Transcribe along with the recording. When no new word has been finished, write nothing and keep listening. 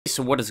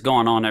So what is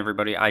going on,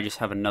 everybody? I just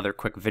have another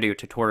quick video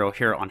tutorial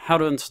here on how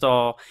to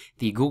install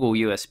the Google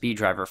USB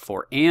driver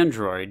for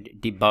Android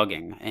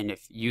debugging, and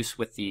if used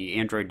with the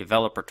Android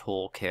Developer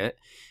Toolkit.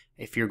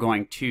 If you're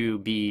going to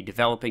be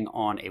developing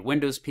on a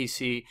Windows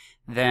PC,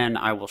 then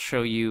I will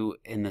show you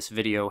in this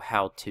video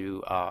how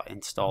to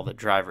install the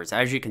drivers.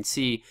 As you can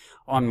see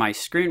on my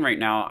screen right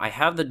now, I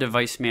have the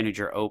device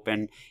manager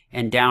open,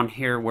 and down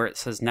here where it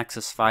says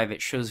Nexus 5,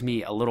 it shows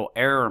me a little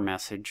error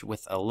message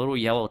with a little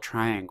yellow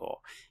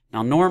triangle.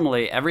 Now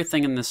normally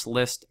everything in this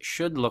list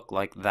should look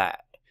like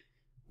that,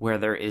 where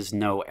there is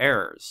no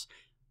errors.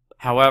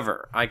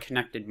 However, I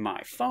connected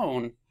my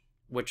phone,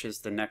 which is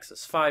the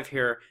Nexus 5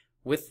 here,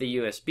 with the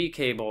USB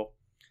cable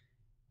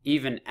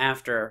even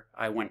after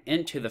I went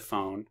into the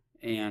phone,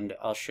 and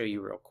I'll show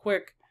you real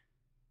quick.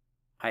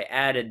 I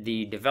added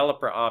the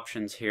developer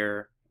options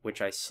here,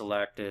 which I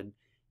selected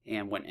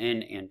and went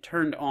in and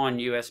turned on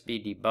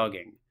USB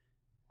debugging.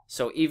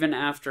 So even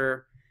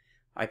after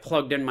I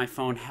plugged in my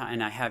phone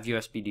and I have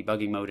USB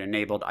debugging mode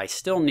enabled, I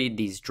still need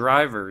these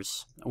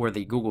drivers, or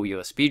the Google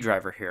USB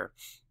driver here.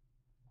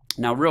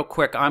 Now real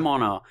quick, I'm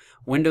on a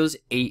Windows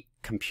 8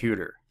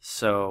 computer,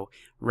 so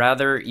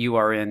rather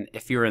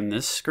if you're in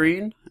this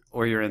screen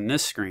or you're in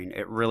this screen,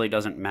 it really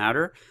doesn't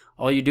matter.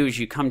 All you do is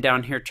you come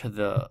down here to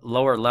the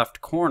lower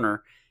left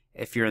corner.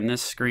 If you're in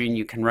this screen,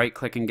 you can right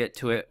click and get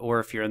to it, or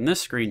if you're in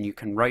this screen, you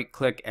can right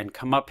click and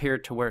come up here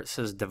to where it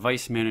says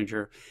Device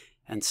Manager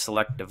and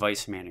select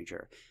Device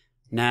Manager.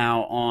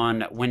 Now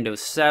on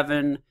Windows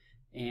 7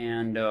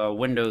 and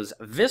Windows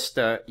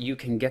Vista, you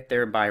can get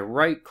there by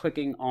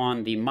right-clicking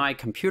on the My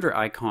Computer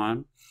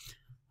icon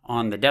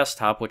on the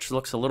desktop, which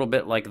looks a little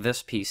bit like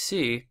this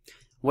PC.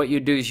 What you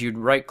do is you'd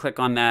right-click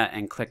on that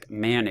and click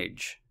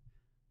Manage.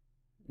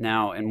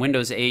 Now in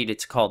Windows 8,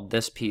 it's called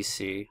This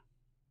PC,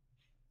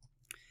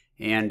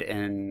 and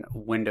in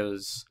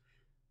Windows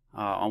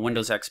on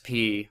Windows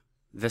XP,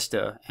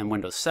 Vista, and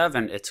Windows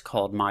 7, it's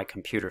called My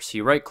Computer. So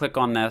you right-click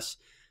on this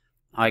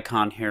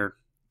icon here,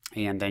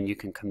 and then you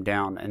can come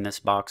down and this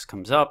box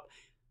comes up.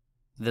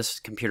 This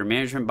computer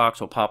management box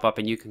will pop up,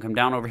 and you can come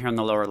down over here in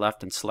the lower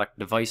left and select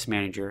Device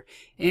Manager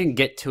and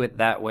get to it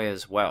that way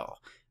as well.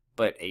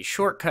 But a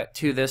shortcut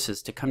to this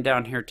is to come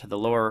down here to the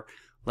lower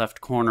left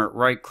corner,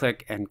 right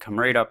click, and come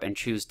right up and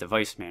choose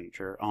Device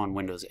Manager on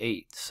Windows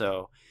 8.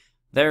 So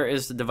there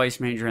is the Device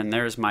Manager, and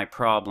there's my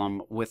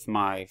problem with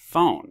my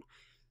phone.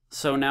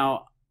 So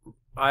now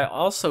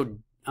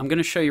I'm going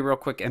to show you real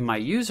quick in my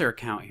user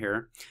account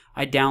here.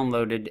 I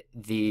downloaded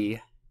the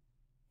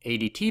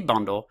ADT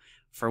bundle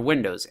for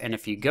Windows, and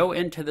if you go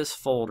into this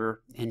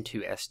folder,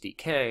 into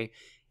SDK,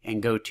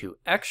 and go to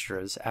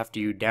Extras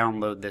after you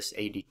download this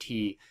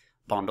ADT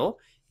bundle,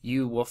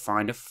 you will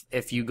find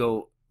once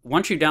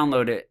you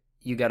download it,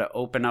 you got to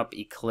open up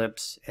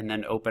Eclipse and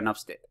then open up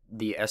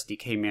the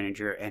SDK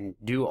Manager and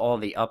do all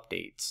the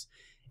updates.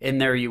 In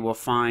there you will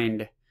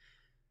find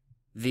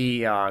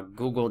the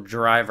Google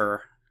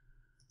driver,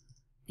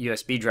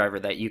 USB driver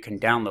that you can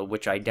download,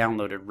 which I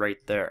downloaded right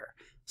there.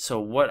 So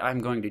what I'm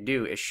going to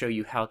do is show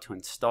you how to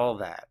install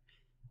that.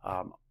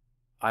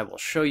 I will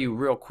show you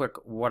real quick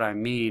what I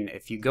mean.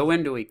 If you go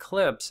into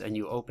Eclipse and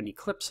you open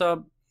Eclipse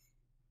up,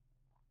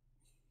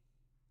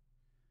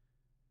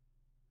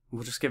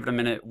 we'll just give it a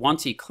minute.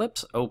 Once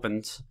Eclipse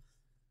opens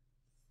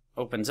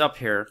up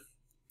here,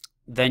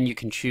 then you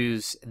can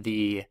choose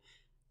the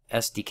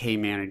SDK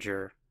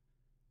Manager,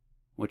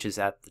 which is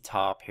at the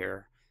top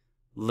here.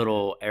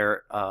 Little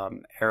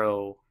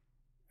arrow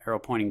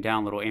pointing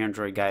down, little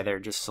Android guy there.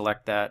 Just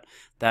select that.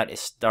 That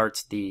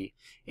starts the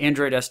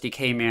Android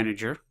SDK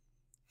Manager.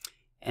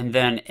 And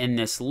then in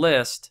this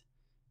list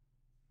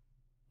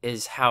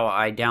is how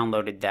I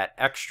downloaded that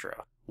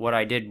extra. What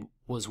I did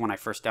was, when I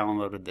first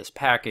downloaded this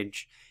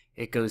package,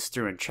 it goes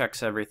through and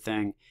checks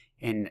everything,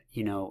 and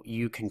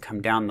you can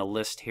come down the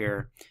list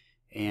here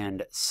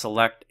and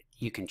select.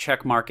 You can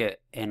check mark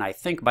it, and I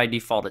think by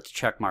default it's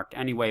check marked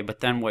anyway, but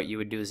then what you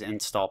would do is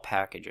install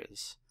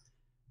packages.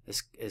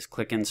 Is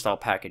click install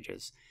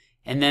packages,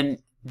 and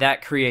then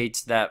that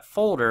creates that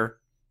folder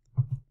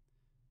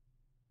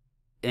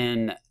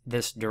in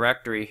this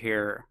directory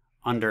here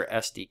under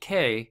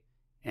SDK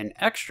and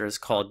Extras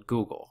called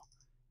Google,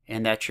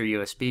 and that's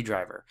your USB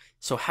driver.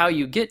 So how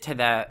you get to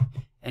that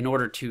in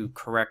order to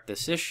correct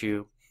this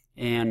issue,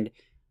 and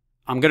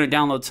I'm going to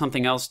download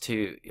something else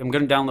I'm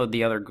going to download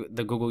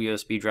the Google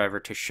USB driver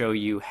to show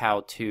you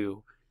how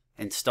to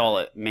install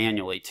it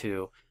manually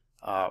too,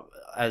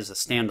 as a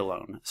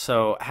standalone.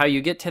 So how you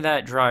get to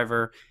that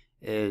driver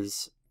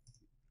is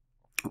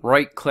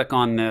right click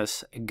on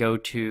this, go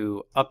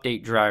to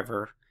Update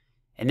Driver,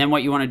 and then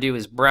what you want to do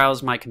is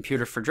browse My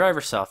Computer for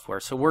driver software.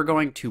 So we're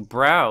going to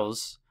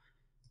browse,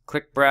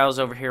 click Browse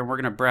over here, and we're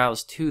going to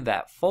browse to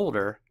that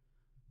folder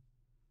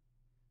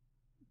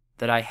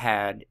that I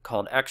had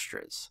called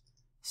Extras.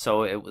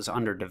 So it was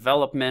under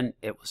Development,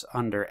 it was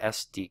under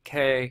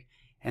SDK,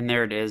 and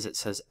there it is. It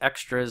says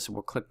Extras.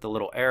 We'll click the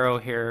little arrow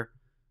here,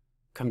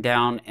 come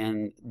down,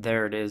 and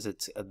there it is.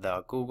 It's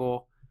the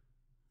Google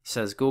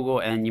says Google,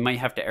 and you might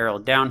have to arrow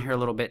down here a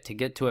little bit to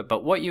get to it,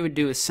 but what you would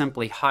do is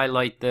simply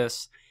highlight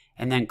this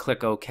and then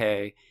click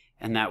OK,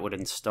 and that would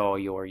install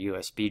your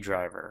USB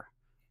driver.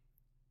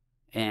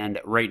 And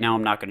right now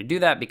I'm not going to do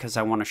that because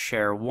I want to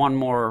share one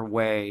more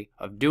way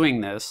of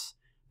doing this,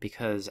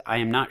 because I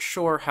am not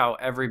sure how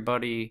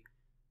everybody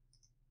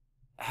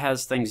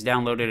has things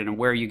downloaded and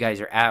where you guys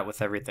are at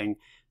with everything.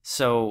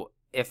 So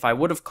if I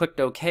would have clicked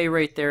OK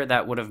right there,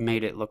 that would have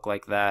made it look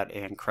like that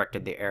and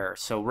corrected the error.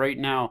 So right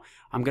now,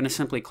 I'm going to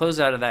simply close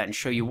out of that and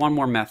show you one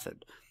more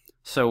method.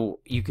 So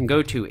you can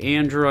go to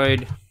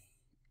Android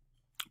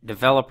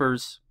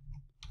Developers,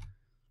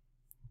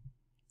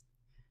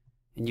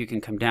 and you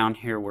can come down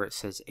here where it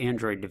says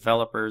Android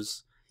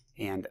Developers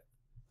and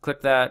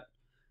click that.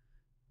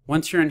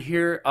 Once you're in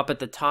here, up at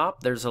the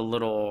top, there's a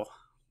little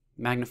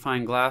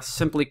magnifying glass.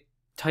 Simply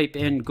type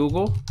in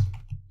Google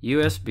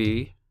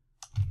USB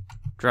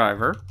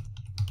driver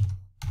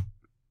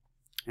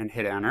and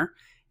hit enter,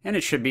 and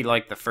it should be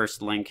like the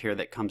first link here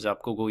that comes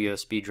up, Google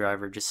USB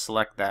driver. Just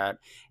select that,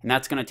 and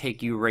that's going to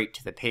take you right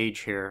to the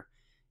page here,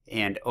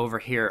 and over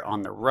here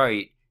on the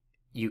right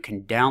you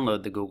can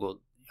download the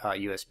Google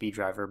USB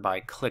driver by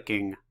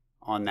clicking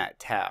on that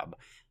tab.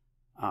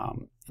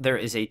 There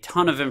is a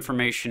ton of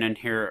information in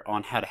here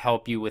on how to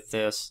help you with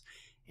this,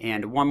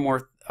 and one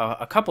more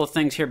a couple of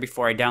things here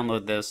before I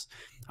download this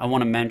I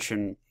want to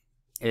mention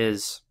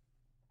is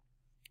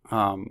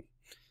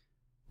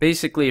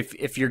basically,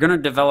 if you're going to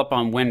develop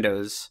on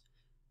Windows,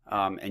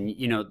 and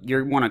you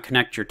want to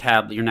connect your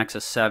tablet, your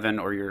Nexus 7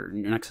 or your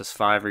Nexus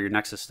 5 or your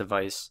Nexus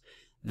device,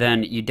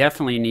 then you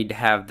definitely need to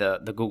have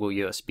the Google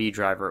USB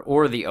driver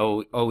or the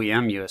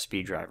OEM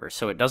USB driver.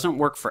 So it doesn't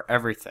work for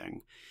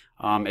everything.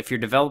 If you're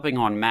developing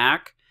on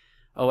Mac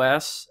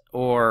OS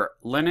or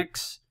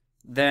Linux,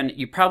 then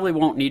you probably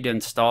won't need to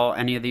install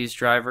any of these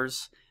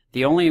drivers.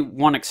 The only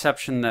one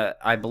exception that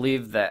I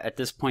believe that at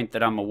this point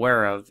that I'm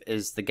aware of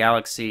is the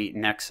Galaxy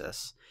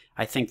Nexus.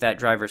 I think that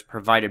driver is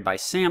provided by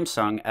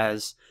Samsung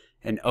as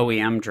an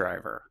OEM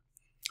driver.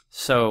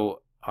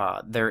 So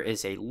there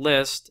is a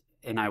list,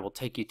 and I will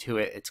take you to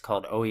it. It's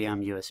called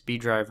OEM USB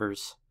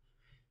drivers.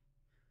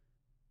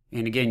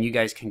 And again, you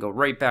guys can go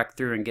right back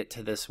through and get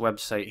to this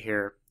website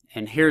here.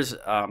 And here's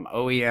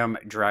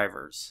OEM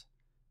drivers.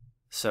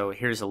 So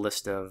here's a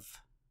list of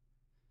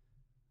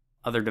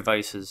other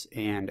devices,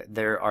 and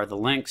there are the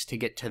links to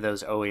get to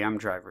those OEM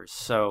drivers.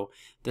 So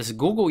this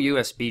Google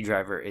USB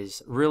driver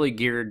is really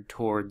geared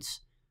towards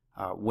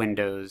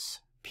Windows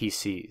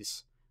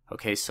PCs.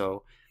 Okay,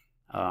 so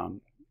I'm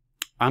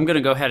going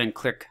to go ahead and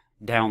click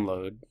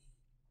download.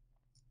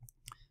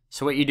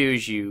 So what you do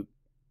is you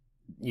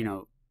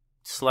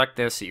select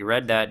this, you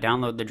read that,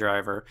 download the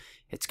driver.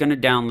 It's going to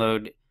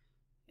download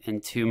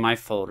into my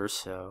folder,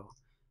 so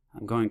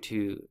I'm going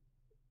to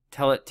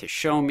tell it to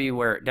show me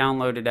where it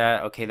downloaded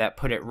at. Okay, that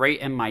put it right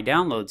in my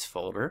downloads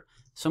folder.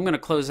 So I'm going to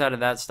close out of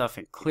that stuff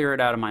and clear it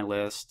out of my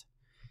list.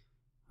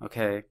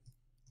 Okay,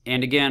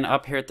 and again,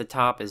 up here at the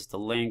top is the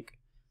link,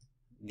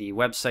 the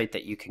website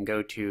that you can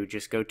go to.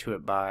 Just go to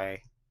it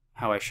by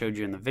how I showed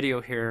you in the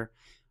video here.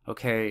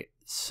 Okay,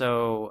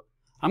 so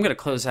I'm going to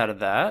close out of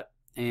that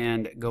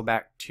and go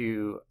back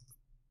to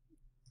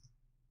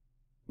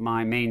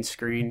my main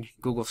screen,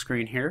 Google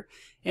screen here,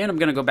 and I'm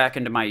going to go back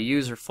into my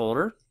user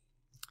folder.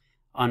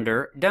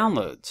 Under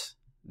downloads,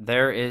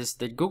 there is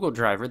the Google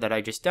driver that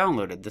I just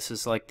downloaded. This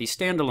is like the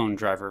standalone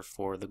driver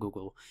for the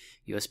Google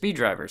USB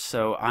driver.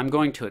 So I'm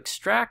going to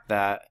extract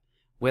that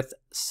with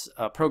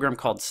a program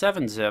called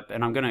 7-zip,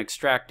 and I'm going to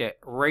extract it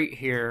right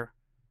here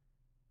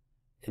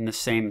in the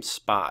same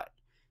spot.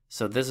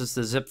 So this is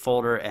the zip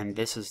folder, and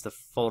this is the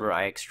folder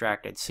I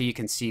extracted. So you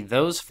can see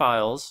those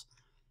files,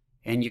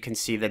 and you can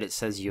see that it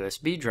says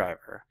USB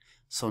driver.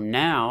 So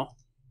now,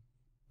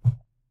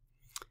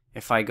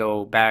 if I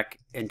go back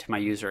into my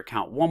user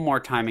account one more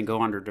time and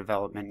go under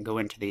development and go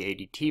into the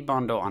ADT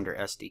bundle under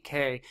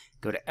SDK,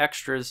 go to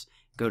extras,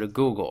 go to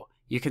Google,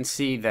 you can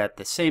see that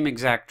the same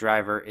exact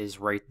driver is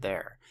right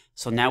there.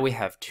 So now we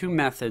have two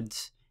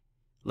methods.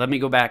 Let me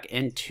go back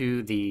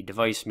into the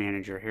device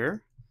manager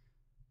here.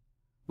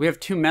 We have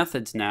two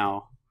methods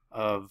now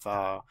of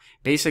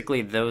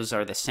basically those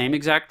are the same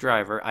exact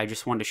driver. I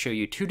just wanted to show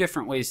you two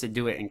different ways to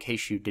do it in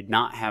case you did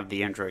not have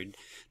the Android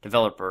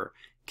developer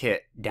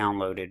kit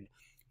downloaded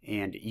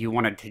and you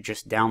wanted to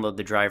just download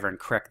the driver and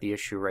correct the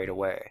issue right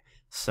away.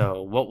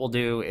 So what we'll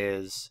do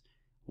is,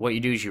 what you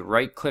do is you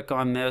right click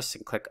on this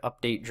and click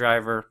update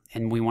driver,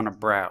 and we want to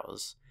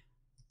browse.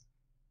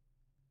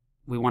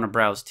 We want to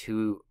browse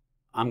to,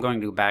 I'm going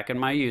to go back in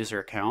my user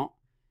account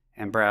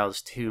and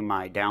browse to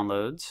my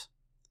downloads,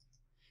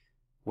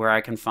 where I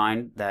can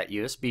find that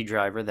USB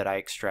driver that I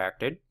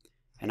extracted,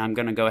 and I'm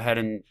going to go ahead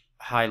and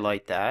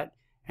highlight that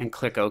and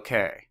click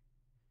OK.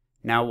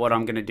 Now what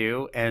I'm going to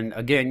do, and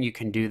again you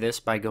can do this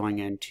by going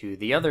into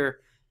the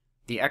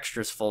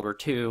extras folder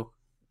too,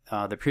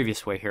 the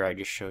previous way here I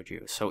just showed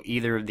you. So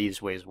either of these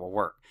ways will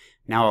work.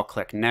 Now I'll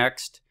click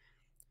next.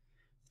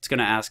 It's going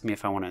to ask me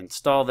if I want to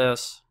install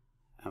this.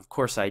 Of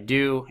course I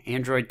do.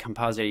 Android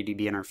Composite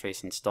ADB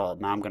interface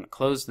installed. Now I'm going to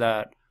close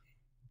that,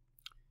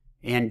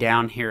 and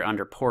down here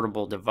under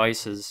portable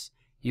devices,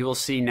 you will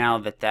see now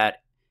that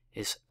that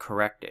is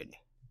corrected.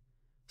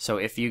 So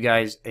if you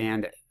guys,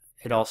 and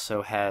it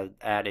also had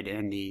added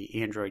in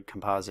the Android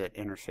composite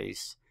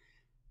interface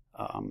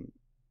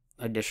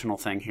additional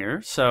thing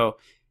here. So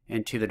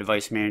into the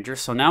device manager.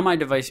 So now my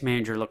device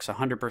manager looks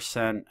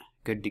 100%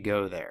 good to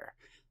go there.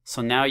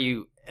 So now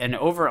and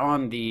over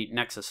on the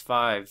Nexus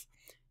 5,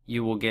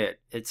 you will get,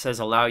 it says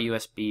allow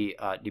USB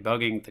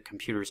debugging the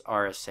computer's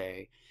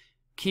RSA.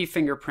 Key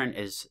fingerprint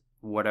is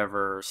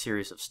whatever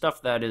series of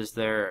stuff that is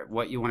there.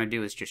 What you want to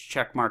do is just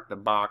check mark the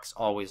box,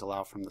 always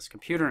allow from this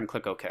computer, and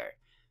click OK.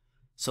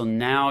 So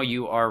now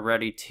you are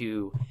ready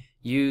to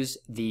use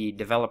the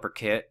developer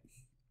kit,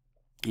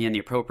 and the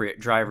appropriate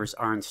drivers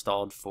are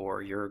installed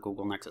for your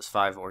Google Nexus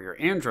 5 or your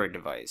Android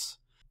device.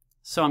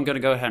 So I'm going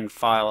to go ahead and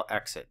file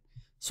exit.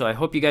 So I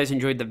hope you guys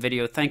enjoyed the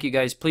video. Thank you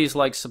guys. Please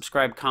like,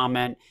 subscribe,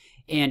 comment,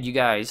 and you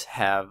guys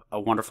have a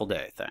wonderful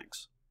day.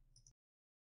 Thanks.